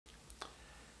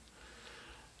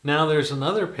Now there's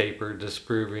another paper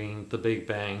disproving the Big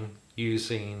Bang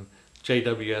using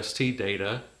JWST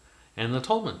data and the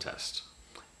Tolman test.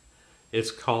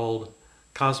 It's called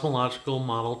Cosmological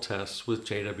Model Tests with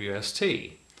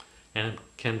JWST, and it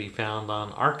can be found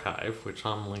on arXiv, which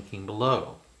I'm linking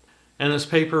below. And this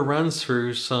paper runs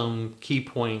through some key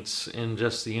points in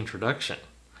just the introduction.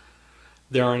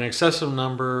 There are an excessive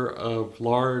number of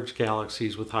large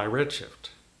galaxies with high redshift.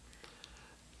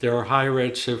 There are high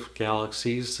redshift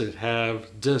galaxies that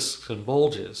have disks and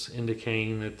bulges,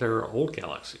 indicating that they're old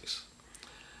galaxies.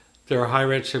 There are high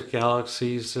redshift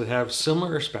galaxies that have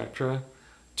similar spectra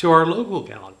to our local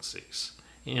galaxies,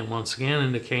 and once again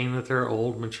indicating that they're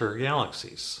old, mature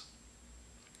galaxies.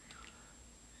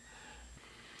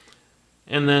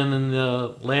 And then in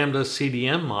the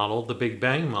LambdaCDM model, the Big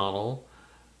Bang model,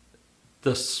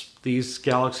 these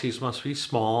galaxies must be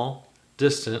small,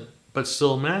 distant, but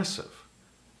still massive,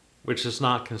 which is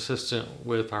not consistent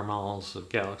with our models of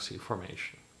galaxy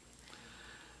formation.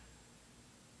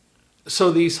 So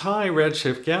these high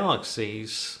redshift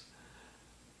galaxies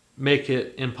make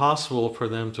it impossible for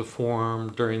them to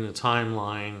form during the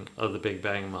timeline of the Big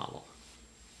Bang model.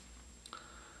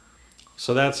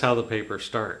 So that's how the paper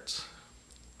starts.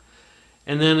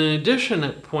 And then in addition,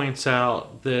 it points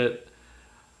out that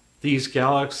these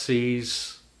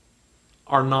galaxies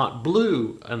are not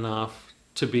blue enough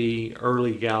to be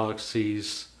early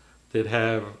galaxies that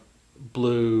have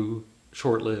blue,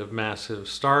 short-lived, massive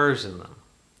stars in them.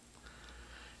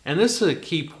 And this is a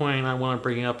key point I want to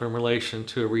bring up in relation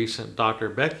to a recent Dr.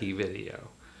 Becky video.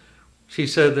 She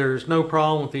said there's no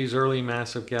problem with these early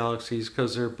massive galaxies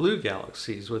because they're blue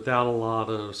galaxies without a lot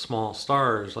of small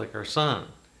stars like our sun.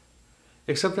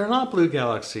 Except they're not blue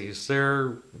galaxies,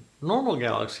 they're normal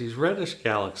galaxies, reddish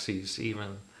galaxies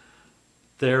even.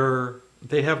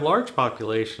 They have large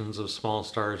populations of small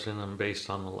stars in them based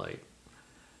on the light.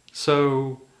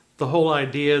 So the whole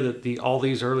idea that all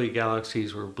these early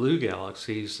galaxies were blue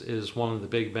galaxies is one of the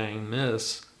Big Bang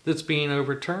myths that's being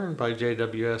overturned by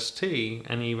JWST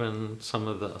and even some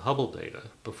of the Hubble data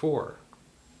before.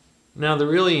 Now the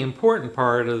really important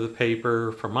part of the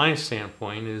paper from my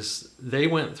standpoint is they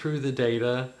went through the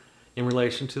data in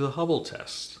relation to the Hubble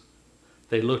test.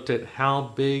 They looked at how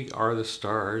big are the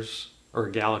stars or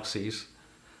galaxies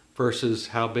versus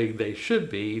how big they should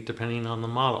be depending on the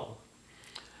model.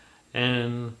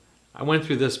 And I went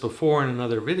through this before in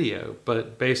another video,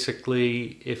 but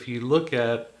basically if you look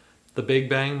at the Big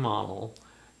Bang model,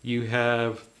 you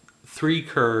have three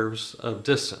curves of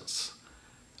distance.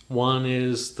 One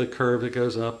is the curve that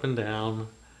goes up and down,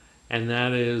 and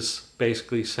that is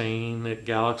basically saying that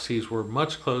galaxies were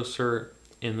much closer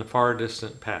in the far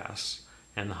distant past,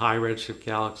 and the high redshift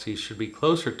galaxies should be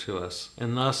closer to us,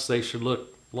 and thus they should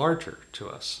look larger to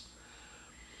us.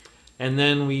 And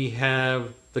then we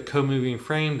have the co-moving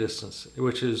frame distance,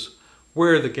 which is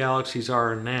where the galaxies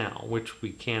are now, which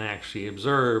we can't actually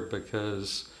observe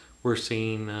because we're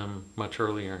seeing them much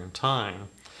earlier in time.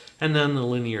 And then the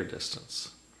linear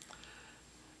distance.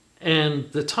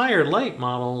 And the tired light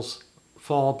models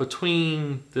fall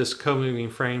between this co-moving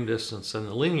frame distance and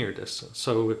the linear distance.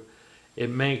 So it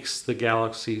makes the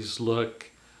galaxies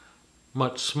look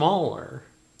much smaller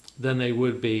than they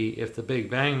would be if the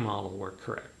Big Bang model were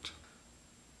correct.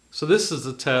 So this is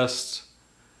the test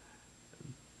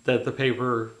that the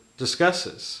paper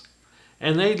discusses.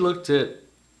 And they looked at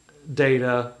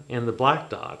data in the black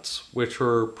dots, which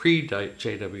were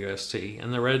pre-JWST,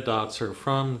 and the red dots are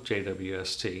from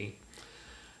JWST.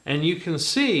 And you can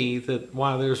see that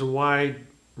while there's a wide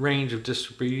range of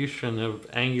distribution of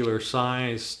angular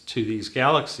size to these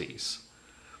galaxies,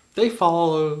 they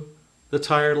follow the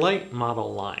tired light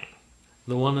model line,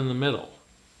 the one in the middle,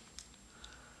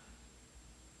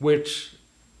 which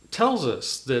tells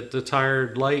us that the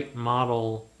tired light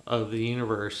model of the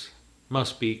universe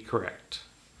must be correct.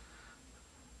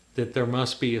 That there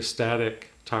must be a static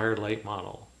tired light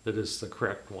model that is the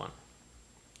correct one.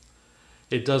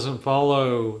 It doesn't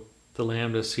follow the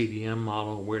LambdaCDM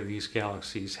model where these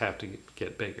galaxies have to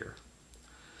get bigger.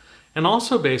 And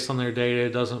also based on their data,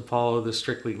 it doesn't follow the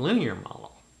strictly linear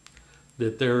model.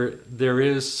 That there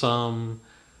is some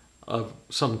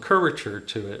curvature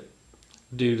to it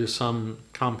due to some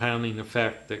compounding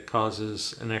effect that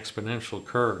causes an exponential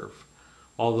curve,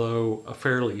 although a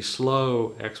fairly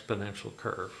slow exponential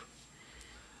curve.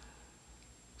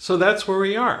 So that's where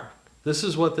we are. This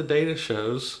is what the data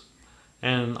shows,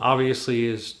 and obviously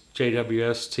as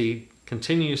JWST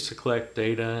continues to collect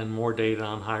data and more data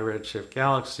on high redshift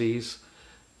galaxies,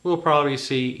 we'll probably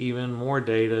see even more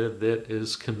data that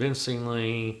is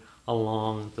convincingly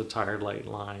along the tired light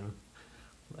line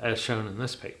as shown in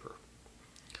this paper.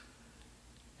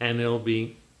 and it'll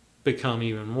become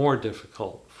even more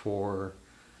difficult for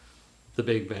the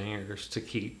Big Bangers to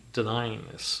keep denying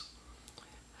this.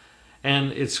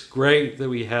 And it's great that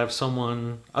we have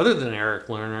someone other than Eric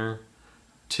Lerner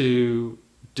to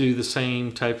do the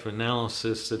same type of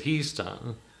analysis that he's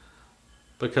done,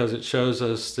 because it shows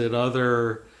us that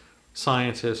other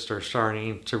scientists are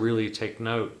starting to really take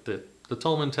note that the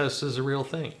Tolman test is a real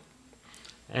thing.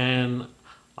 And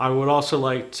I would also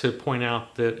like to point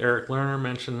out that Eric Lerner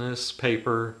mentioned this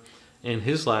paper in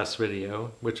his last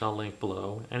video, which I'll link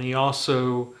below, and he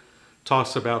also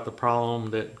talks about the problem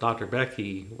that Dr.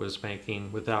 Becky was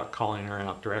making without calling her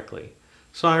out directly.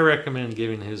 So I recommend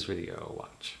giving his video a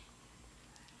watch.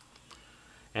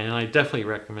 And I definitely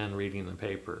recommend reading the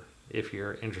paper if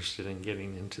you're interested in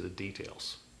getting into the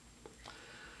details.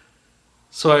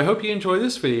 So I hope you enjoy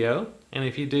this video, and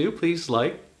if you do, please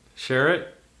like, share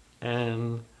it,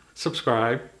 and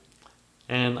subscribe.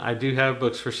 And I do have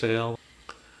books for sale.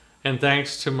 And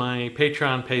thanks to my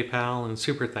Patreon, PayPal, and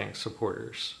Super Thanks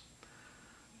supporters.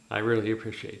 I really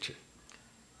appreciate you.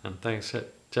 And thanks to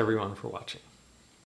everyone for watching.